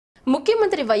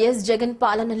ముఖ్యమంత్రి వైఎస్ జగన్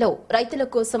పాలనలో రైతుల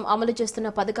కోసం అమలు చేస్తున్న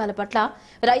పథకాల పట్ల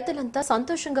రైతులంతా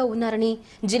సంతోషంగా ఉన్నారని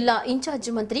జిల్లా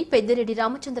ఇన్ఛార్జి మంత్రి పెద్దిరెడ్డి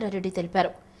రామచంద్రారెడ్డి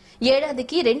తెలిపారు.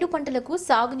 ఏడాదికి 2 పంటలకు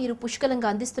సాగునీరు పుష్కలంగా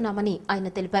అందిస్తున్నామని ఆయన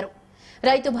తెలిపారు.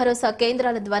 రైతు భరోసా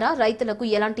కేంద్రాల ద్వారా రైతులకు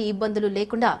ఎలాంటి ఇబ్బందులు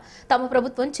లేకుండా తమ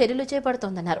ప్రభుత్వం చర్యలు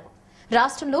చేపడుతోందన్నారు.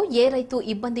 రాష్ట్రంలో ఏ రైతు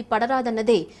ఇబ్బంది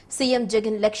పడరాదన్నదే సీఎం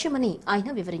జగన్ లక్ష్యమని ఆయన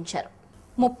వివరించారు.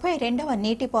 32వ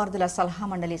నీటిపారుదల సలహా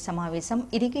మండలి సమావేశం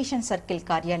ఇరిగేషన్ సర్కిల్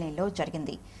కార్యాలయంలో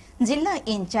జరిగింది. జిల్లా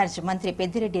ఇన్ఛార్జ్ మంత్రి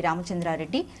పెద్దిరెడ్డి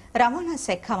రామచంద్రారెడ్డి, రవాణా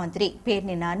శాఖ మంత్రి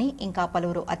పేర్ని నాని ఇంకా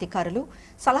పలువురు అధికారులు,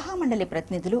 సలహా మండలి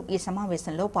ప్రతినిధులు ఈ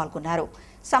సమావేశంలో పాల్గొన్నారు.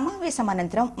 సమావేశం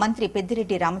అనంతరం మంత్రి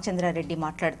పెద్దిరెడ్డి రామచంద్రారెడ్డి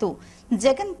మాట్లాడుతూ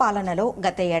జగన్ పాలనలో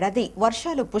గత ఏడాది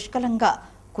వర్షాలు పుష్కలంగా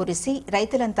కురిసి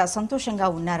రైతులంతా సంతోషంగా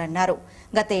ఉన్నారన్నారు.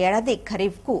 గత ఏడాది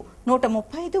ఖరీఫ్కు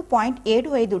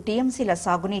 135.75 టీఎంసీల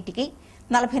సాగునీటికి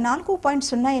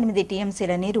 44.08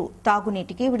 టీఎంసీల నీరు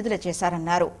తాగునీటికి విడుదల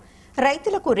చేశారన్నారు.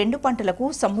 రైతులకు 2 పంటలకు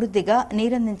సమృద్దిగా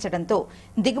నీరందించడంతో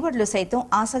దిగుబడులు సైతం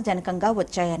ఆశాజనకంగా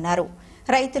వచ్చాయన్నారు.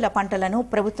 రైతుల పంటలను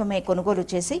ప్రభుత్వమే కొనుగోలు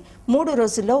చేసి 3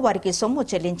 రోజుల్లో వారికి సొమ్ము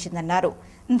చెల్లించిందన్నారు.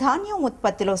 ధాన్యం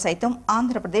ఉత్పత్తిలో సైతం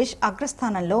ఆంధ్రప్రదేశ్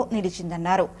అగ్రస్థానంలో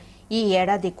నిలిచిందన్నారు. ఈ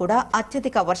ఏడాది కూడా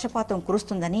అత్యధిక వర్షపాతం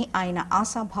కురుస్తుందని ఆయన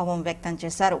ఆశాభావం వ్యక్తం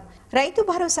చేశారు. రైతు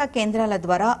భరోసా కేంద్రాల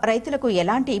ద్వారా రైతులకు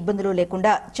ఎలాంటి ఇబ్బందులు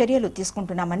లేకుండా చర్యలు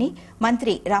తీసుకుంటున్నామని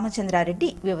మంత్రి రామచంద్రారెడ్డి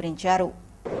వివరించారు.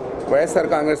 వైఎస్ఆర్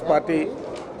కాంగ్రెస్ పార్టీ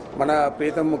మన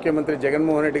ప్రీతం ముఖ్యమంత్రి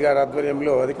జగన్మోహన్ రెడ్డి గారి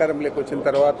ఆధ్వర్యంలో అధికారంలోకి వచ్చిన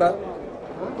తర్వాత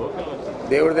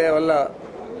దేవుడి దయ వల్ల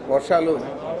వర్షాలు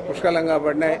పుష్కలంగా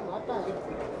పడినాయి.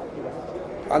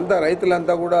 అంతా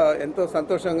రైతులంతా కూడా ఎంతో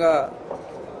సంతోషంగా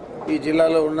ఈ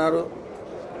జిల్లాలో ఉన్నారు.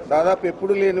 దాదాపు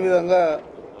ఎప్పుడు లేని విధంగా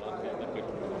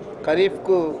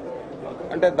ఖరీఫ్కు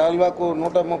అంటే దాల్వాకు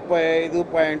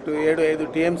 135.75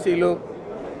 టీఎంసీలు,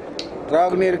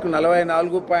 త్రాగునీరుకు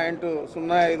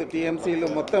 44.05 టీఎంసీలు,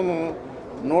 మొత్తం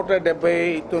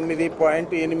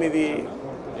 179.8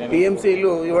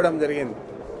 టీఎంసీలు ఇవ్వడం జరిగింది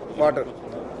వాటర్.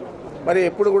 మరి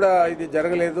ఎప్పుడు కూడా ఇది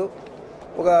జరగలేదు.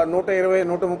 ఒక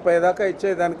 120-130 దాకా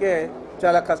ఇచ్చేదానికే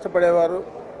చాలా కష్టపడేవారు.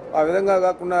 ఆ విధంగా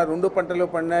కాకుండా 2 పంటలు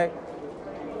పడినాయి.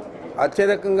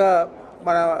 అత్యధికంగా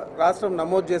మన రాష్ట్రం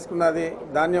నమోదు చేసుకున్నది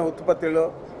ధాన్యం ఉత్పత్తిలో.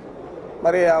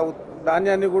 మరి ఆ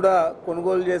ధాన్యాన్ని కూడా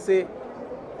కొనుగోలు చేసి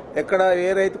ఎక్కడ ఏ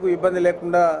రైతుకు ఇబ్బంది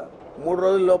లేకుండా 3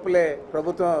 రోజుల లోపలే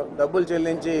ప్రభుత్వం డబ్బులు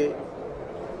చెల్లించి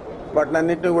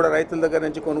వాటినన్నింటినీ కూడా రైతుల దగ్గర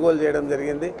నుంచి కొనుగోలు చేయడం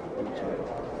జరిగింది.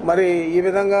 మరి ఈ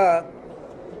విధంగా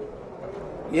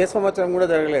ఏ సంవత్సరం కూడా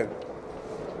జరగలేదు.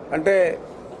 అంటే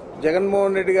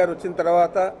జగన్మోహన్ రెడ్డి గారు వచ్చిన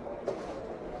తర్వాత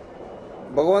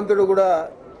భగవంతుడు కూడా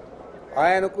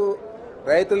ఆయనకు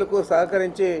రైతులకు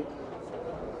సహకరించి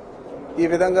ఈ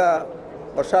విధంగా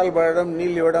వర్షాలు పడడం,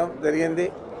 నీళ్ళు ఇవ్వడం జరిగింది.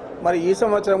 మరి ఈ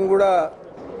సంవత్సరం కూడా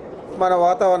మన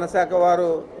వాతావరణ శాఖ వారు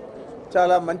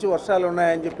చాలా మంచి వర్షాలు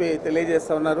ఉన్నాయని చెప్పి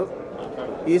తెలియజేస్తూ ఉన్నారు.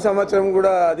 ఈ సంవత్సరం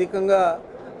కూడా అధికంగా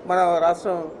మన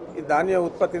రాష్ట్రం ఈ ధాన్య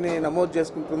ఉత్పత్తిని నమోదు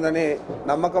చేసుకుంటుందని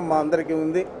నమ్మకం మా అందరికీ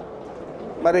ఉంది.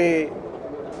 మరి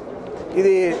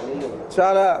ఇది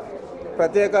చాలా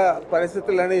ప్రత్యేక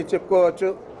పరిస్థితులని చెప్పుకోవచ్చు.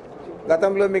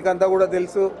 గతంలో మీకంతా కూడా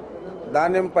తెలుసు,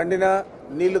 ధాన్యం పండినా,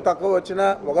 నీళ్లు తక్కువ వచ్చినా,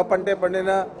 ఒక పంటే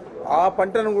పండినా ఆ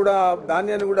పంటను కూడా,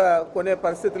 ధాన్యాన్ని కూడా కొనే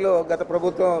పరిస్థితిలో గత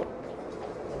ప్రభుత్వం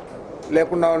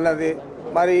లేకుండా ఉన్నది.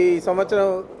 మరి ఈ సంవత్సరం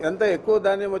ఎంత ఎక్కువ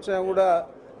ధాన్యం వచ్చినా కూడా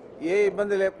ఏ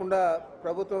ఇబ్బంది లేకుండా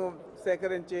ప్రభుత్వం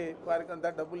సేకరించి వారికి అంతా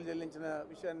డబ్బులు చెల్లించిన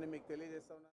విషయాన్ని మీకు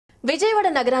తెలియజేస్తా ఉన్నాను. విజయవాడ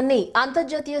నగరాన్ని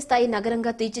అంతర్జాతీయ స్థాయి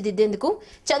నగరంగా తీర్చిదిద్దేందుకు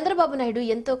చంద్రబాబు నాయుడు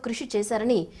ఎంతో కృషి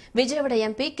చేశారని విజయవాడ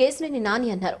ఎంపీ కేశినేని నాని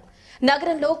అన్నారు.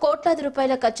 నగరంలో కోట్లాది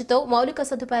రూపాయల ఖర్చుతో మౌలిక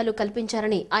సదుపాయాలు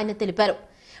కల్పించారని ఆయన తెలిపారు.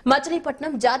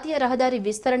 మచిలీపట్నం జాతీయ రహదారి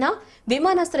విస్తరణ,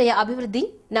 విమానాశ్రయ అభివృద్ది,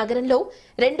 నగరంలో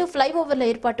 2 ఫ్లైఓవర్ల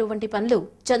ఏర్పాటు వంటి పనులు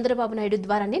చంద్రబాబు నాయుడు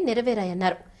ద్వారానే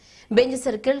నెరవేరాయన్నారు. బెంజ్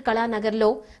సర్కిల్, కళానగర్లో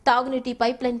తాగునీటి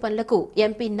పైప్లైన్ పనులకు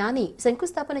ఎంపీ నాని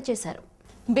శంకుస్థాపన చేశారు.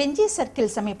 బెంజీ సర్కిల్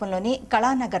సమీపంలోని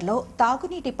కళానగర్లో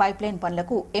తాగునీటి పైప్లైన్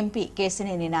పనులకు ఎంపీ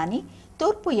కేశినేని నాని,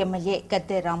 తూర్పు ఎమ్మెల్యే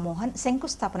గద్దె రామ్మోహన్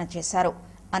శంకుస్థాపన చేశారు.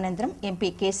 అనంతరం ఎంపీ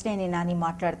కేశినేని నాని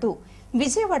మాట్లాడుతూ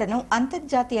విజయవాడను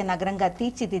అంతర్జాతీయ నగరంగా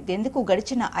తీర్చిదిద్దేందుకు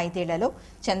గడిచిన 5 ఏళ్లలో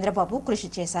చంద్రబాబు కృషి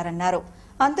చేశారన్నారు.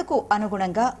 అందుకు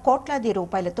అనుగుణంగా కోట్లాది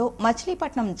రూపాయలతో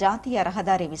మచిలీపట్నం జాతీయ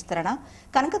రహదారి విస్తరణ,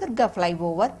 Kanakadurga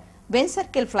flyover, Benz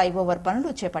circle flyover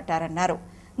పనులు చేపట్టారన్నారు.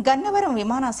 గన్నవరం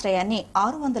విమానాశ్రయాన్ని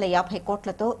 650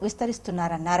 కోట్లతో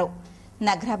విస్తరిస్తున్నారన్నారు.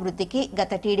 నగరాభివృద్ధికి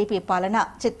గత టీడీపీ పాలన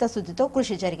చిత్తశుద్దితో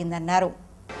కృషి జరిగిందన్నారు.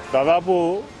 దాదాపు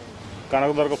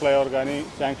కనకదుర్గ ఫ్లైఓవర్ కానీ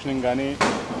శాంక్షనింగ్ కానీ,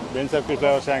 బెంజ్ సర్కిల్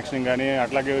ఫ్లైఓవర్ శాంక్షనింగ్ కానీ,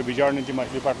 అట్లాగే విజయవాడ నుంచి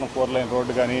మచిలీపట్నం 4 లైన్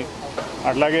రోడ్డు కానీ,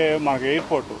 అట్లాగే మనకు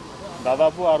ఎయిర్పోర్టు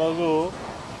దాదాపు ఆ రోజు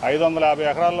 550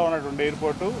 ఎకరాల్లో ఉన్నటువంటి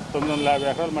ఎయిర్పోర్టు 950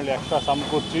 ఎకరాలు మళ్ళీ ఎక్స్ట్రా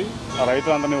సమకూర్చి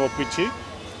రైతులందరినీ ఒప్పించి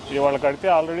ఇవాళ కడితే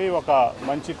ఆల్రెడీ ఒక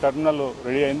మంచి టెర్మినల్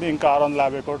రెడీ అయింది. ఇంకా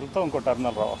 650 కోట్లతో ఇంకో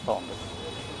టెర్మినల్ వస్తూ ఉంది.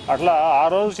 అట్లా ఆ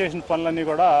రోజు చేసిన పనులన్నీ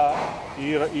కూడా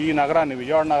ఈ నగరాన్ని,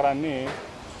 విజయవాడ నగరాన్ని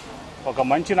ఒక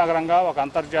మంచి నగరంగా, ఒక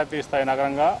అంతర్జాతీయ స్థాయి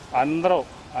నగరంగా, అందరూ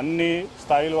అన్ని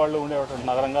స్థాయిల వాళ్ళు ఉండేటువంటి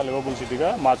నగరంగా, లివబుల్ సిటీగా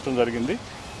మార్చడం జరిగింది.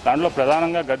 దాంట్లో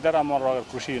ప్రధానంగా గద్దె రామ్మోహన్ గారి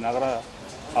కృషి నగర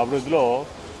అభివృద్ధిలో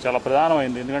చాలా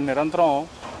ప్రధానమైంది. ఎందుకంటే నిరంతరం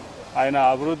ఆయన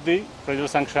అభివృద్ధి, ప్రజల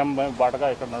సంక్షేమ బాటగా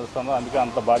ఇక్కడ నడుస్తున్నారు. అందుకే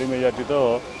అంత భారీ మెజార్టీతో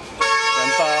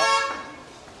ఎంత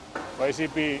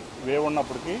వైసీపీ వేవ్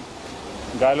ఉన్నప్పటికీ,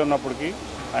 గాలి ఉన్నప్పటికీ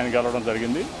ఆయన గెలవడం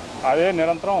జరిగింది. అదే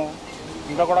నిరంతరం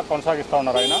ఇంకా కూడా కొనసాగిస్తూ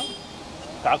ఉన్నారు ఆయన.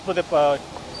 కాకపోతే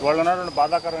వాళ్ళు ఉన్నటువంటి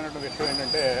బాధాకరమైనటువంటి విషయం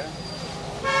ఏంటంటే,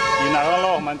 ఈ నగరంలో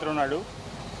ఒక మంత్రి ఉన్నాడు,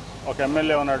 ఒక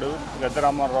ఎమ్మెల్యే ఉన్నాడు, గద్దె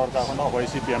రామ్మోహన్ కాకుండా ఒక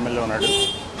వైసీపీ ఎమ్మెల్యే ఉన్నాడు.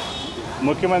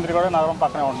 ముఖ్యమంత్రి కూడా నగరం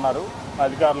పక్కనే ఉంటున్నారు.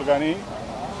 అధికారులు కానీ,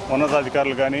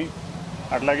 ఉన్నతాధికారులు కానీ,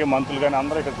 అట్లాగే మంత్రులు కానీ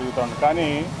అందరూ ఇక్కడ తిరుగుతూ ఉంటారు. కానీ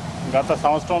గత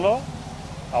సంవత్సరంలో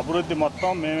అభివృద్ధి మొత్తం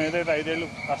మేము ఏదైతే 5 ఏళ్ళు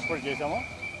కష్టపడి చేశామో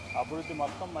అభివృద్ధి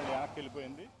మొత్తం మళ్ళీ వెనక్కి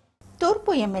వెళ్ళిపోయింది.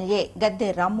 తూర్పు ఎమ్మెల్యే గద్దె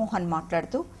రామ్మోహన్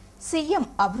మాట్లాడుతూ సీఎం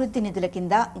అభివృద్ధి నిధుల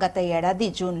కింద గత ఏడాది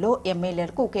జూన్లో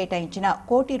ఎమ్మెల్యేలకు కేటాయించిన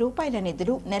 ₹1 కోటి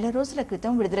నిధులు నెల రోజుల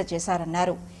క్రితం విడుదల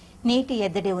చేశారన్నారు. నీటి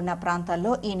ఎద్దడి ఉన్న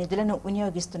ప్రాంతాల్లో ఈ నిధులను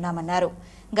వినియోగిస్తున్నామన్నారు.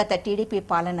 గత టీడీపీ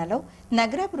పాలనలో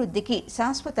నగరాభివృద్ధికి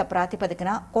శాశ్వత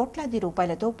ప్రాతిపదికన కోట్లాది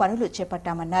రూపాయలతో పనులు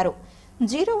చేపట్టామన్నారు.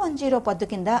 010 పద్దు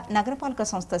కింద నగరపాలక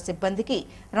సంస్థ సిబ్బందికి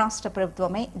రాష్ట్ర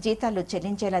ప్రభుత్వమే జీతాలు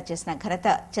చెల్లించేలా చేసిన ఘనత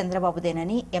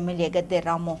చంద్రబాబుదేనని ఎమ్మెల్యే గద్దె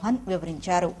రామ్మోహన్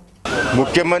వివరించారు.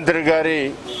 ముఖ్యమంత్రి గారి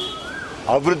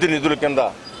అభివృద్ధి నిధుల కింద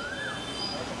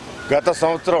గత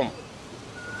సంవత్సరం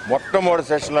మొట్టమొదటి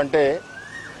సెషన్ అంటే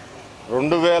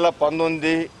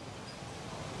 2019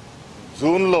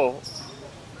 జూన్లో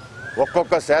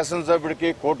ఒక్కొక్క శాసనసభ్యుడికి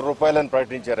 ₹1 కోటి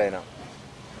ప్రకటించారు ఆయన.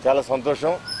 చాలా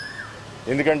సంతోషం.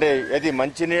 ఎందుకంటే అది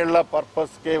మంచినీళ్ల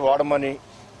పర్పస్కే వాడమని,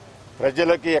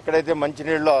 ప్రజలకి ఎక్కడైతే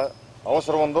మంచినీళ్ళ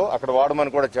అవసరం ఉందో అక్కడ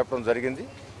వాడమని కూడా చెప్పడం జరిగింది.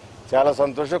 చాలా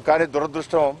సంతోషం. కానీ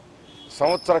దురదృష్టం,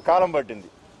 సంవత్సర కాలం పట్టింది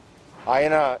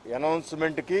ఆయన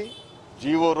అనౌన్స్మెంట్కి,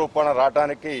 జీవో రూపాన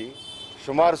రావడానికి.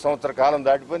 సుమారు సంవత్సర కాలం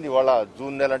దాటిపోయింది. ఇవాళ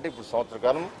జూన్ నెల అంటే ఇప్పుడు సంవత్సర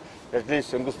కాలం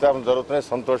అట్లీస్ట్ శంకుస్థాపన జరుగుతున్నాయి.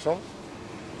 సంతోషం.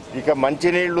 ఇక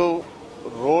మంచినీళ్లు,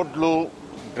 రోడ్లు,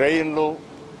 డ్రైన్లు,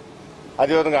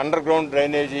 అదేవిధంగా అండర్ గ్రౌండ్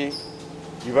డ్రైనేజీ,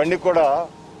 ఇవన్నీ కూడా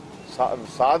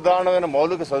సాధారణమైన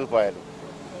మౌలిక సదుపాయాలు.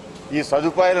 ఈ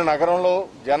సదుపాయాలు నగరంలో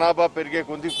జనాభా పెరిగే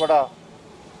కొద్ది కూడా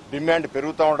డిమాండ్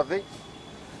పెరుగుతూ ఉంటుంది.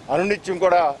 అనునిత్యం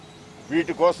కూడా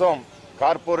వీటి కోసం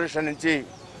కార్పొరేషన్ నుంచి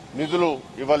నిధులు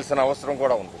ఇవ్వాల్సిన అవసరం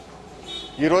కూడా ఉంది.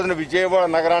 ఈ రోజున విజయవాడ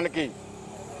నగరానికి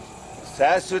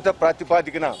శాశ్వత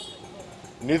ప్రాతిపాదికన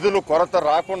నిధులు కొరత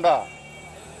రాకుండా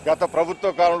గత ప్రభుత్వ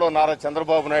కాలంలో నారా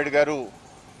చంద్రబాబు నాయుడు గారు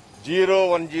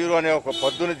 010 అనే ఒక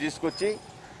పద్దును తీసుకొచ్చి,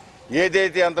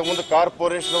 ఏదైతే అంతకుముందు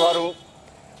కార్పొరేషన్ వారు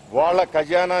వాళ్ళ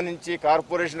ఖజానా నుంచి,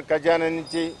 కార్పొరేషన్ ఖజానా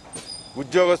నుంచి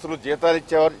ఉద్యోగస్తులు జీతాలు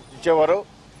ఇచ్చేవారు,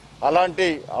 అలాంటి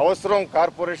అవసరం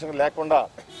కార్పొరేషన్ లేకుండా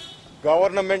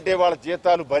గవర్నమెంటే వాళ్ళ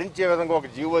జీతాలు భరించే విధంగా ఒక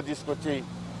జీవో తీసుకొచ్చి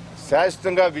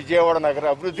శాశ్వతంగా విజయవాడ నగర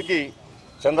అభివృద్ధికి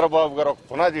చంద్రబాబు గారు ఒక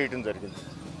పునాది వేయడం జరిగింది.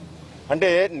 అంటే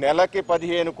నెలకి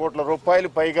 ₹15 కోట్ల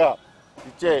పైగా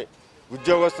ఇచ్చే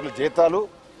ఉద్యోగస్తుల జీతాలు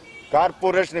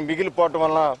కార్పొరేషన్ మిగిలిపోవటం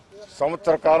వలన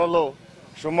సంవత్సర కాలంలో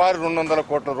సుమారు ₹200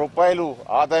 కోట్ల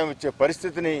ఆదాయం ఇచ్చే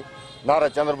పరిస్థితిని నారా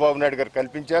చంద్రబాబు నాయుడు గారు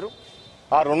కల్పించారు.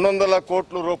 ఆ ₹200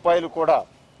 కోట్ల కూడా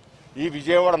ఈ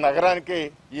విజయవాడ నగరానికి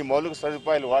ఈ మౌలిక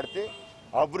సదుపాయాలు వాడితే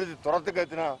అభివృద్ధి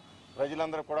త్వరితగతిన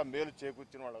ప్రజలందరూ కూడా మేలు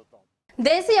చేకూర్చిన వాళ్ళు అవుతాం.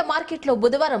 దేశీయ మార్కెట్లో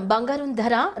బుధవారం బంగారం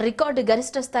ధర రికార్డు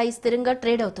గరిష్ట స్థాయి స్థిరంగా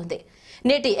ట్రేడ్ అవుతుంది.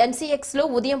 నేటి ఎంసీఎక్స్ లో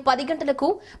ఉదయం 10 గంటలకు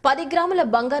 10 గ్రాముల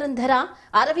బంగారం ధర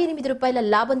 ₹68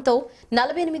 లాభంతో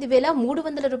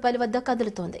 ₹48,300 వద్ద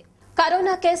కదులుతోంది.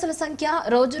 కరోనా కేసుల సంఖ్య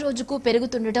రోజురోజుకు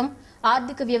పెరుగుతుండటం,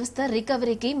 ఆర్థిక వ్యవస్థ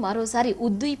రికవరీకి మరోసారి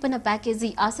ఉద్దీపన ప్యాకేజీ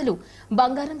ఆశలు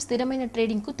బంగారం స్థిరమైన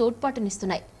ట్రేడింగ్ కు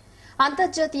తోడ్పాటునిస్తున్నాయి.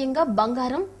 అంతర్జాతీయంగా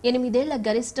బంగారం 8 ఏళ్ల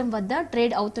గరిష్టం వద్ద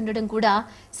ట్రేడ్ అవుతుండటం కూడా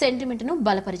సెంటిమెంట్ ను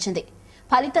బలపరిచింది.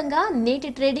 ఫలితంగా నేటి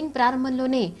ట్రేడింగ్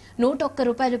ప్రారంభంలోనే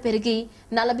 ₹101 పెరిగి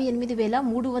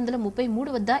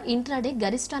 48,333 వద్ద ఇంట్రాడే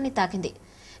గరిష్టాన్ని తాకింది.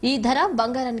 ఈ ధర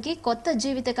బంగారానికి కొత్త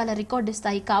జీవితకాల రికార్డు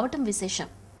స్థాయి కావటం విశేషం.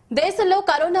 దేశంలో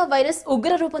కరోనా వైరస్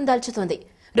ఉగ్ర రూపం దాల్చుతోంది.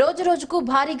 రోజురోజుకు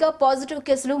భారీగా పాజిటివ్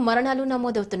కేసులు, మరణాలు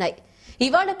నమోదవుతున్నాయి.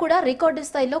 ఇవాళ కూడా రికార్డు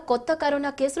స్థాయిలో కొత్త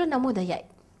కరోనా కేసులు నమోదయ్యాయి.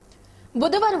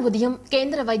 బుధవారం ఉదయం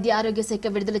కేంద్ర వైద్య ఆరోగ్య శాఖ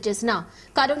విడుదల చేసిన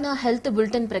కరోనా హెల్త్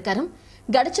బులెటిన్ ప్రకారం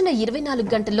గడిచిన 24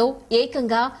 గంటల్లో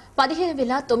ఏకంగా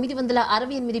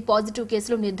 15,968 పాజిటివ్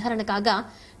కేసులు నిర్ధారణ కాగా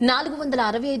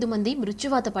 465 మంది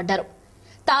మృత్యువాత పడ్డారు.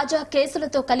 తాజా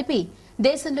కేసులతో కలిపి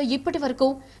దేశంలో ఇప్పటి వరకు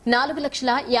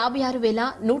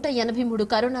 4,56,183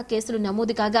 కరోనా కేసులు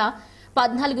నమోదు కాగా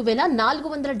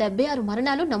 14,476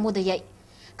 మరణాలు నమోదయ్యాయి.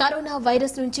 కరోనా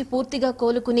వైరస్ నుంచి పూర్తిగా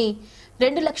కోలుకుని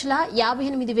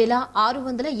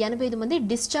 2,58,685 మంది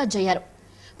డిశ్చార్జ్ అయ్యారు.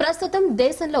 ప్రస్తుతం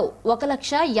దేశంలో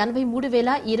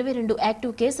 1,83,022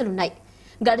 యాక్టివ్ కేసులున్నాయి.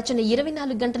 గడిచిన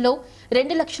 24 గంటల్లో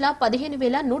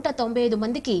 2,15,195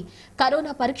 మందికి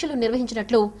కరోనా పరీక్షలు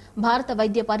నిర్వహించినట్లు భారత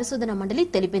వైద్య పరిశోధన మండలి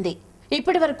తెలిపింది.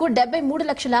 ఇప్పటి వరకు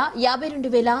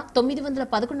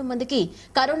 73,52,911 మందికి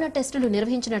కరోనా టెస్టులు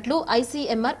నిర్వహించినట్లు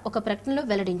ఐసీఎంఆర్ ఒక ప్రకటనలో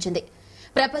వెల్లడించింది.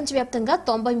 ప్రపంచవ్యాప్తంగా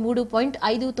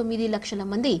 93.59 లక్షల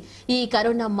మంది ఈ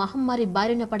కరోనా మహమ్మారి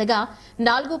బారిన పడగా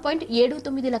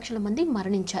 4.79 లక్షల మంది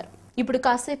మరణించారు. ఇప్పుడు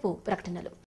కాసేపు ప్రకటనలు.